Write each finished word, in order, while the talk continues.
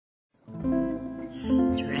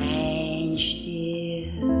Strange,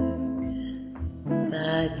 dear,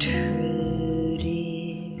 but true,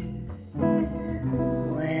 dear,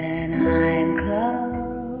 when I'm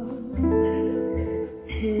close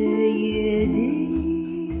to you,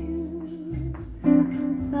 dear,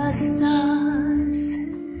 the stars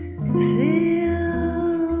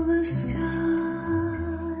fill the sky,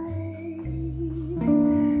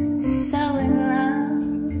 so in love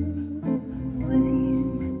with you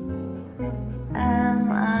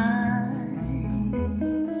am I.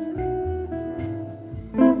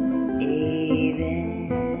 Even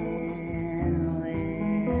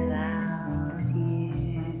without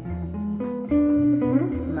you,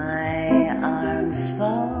 my arms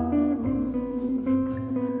fall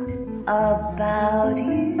about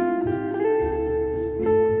you.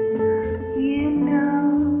 You know,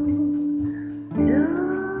 darling,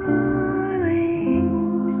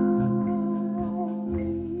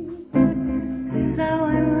 so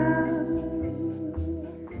in love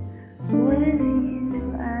with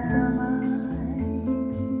you am I.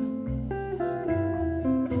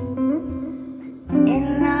 In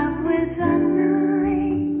love with the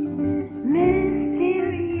night, mysterious,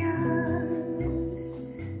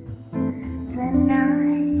 the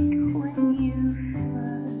night when you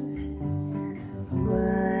first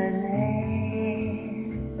were there.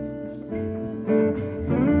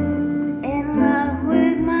 In love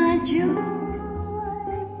with my joy,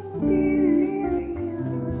 delirious,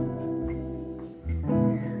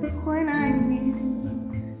 when I knew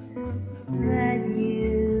that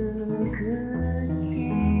you could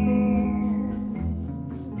care.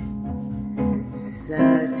 So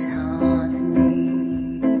taunt me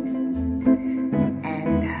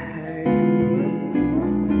and hurt me,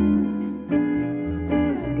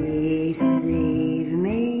 deceive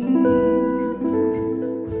me,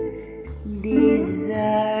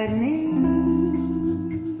 desert me.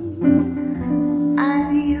 I'm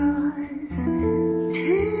yours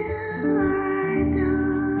till I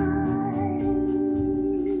die.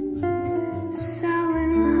 So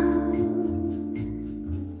in love,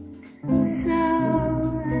 so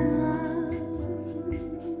in love,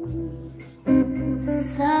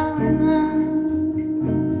 so in love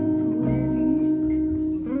with you,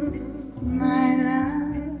 my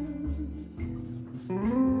love,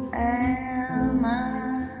 am I.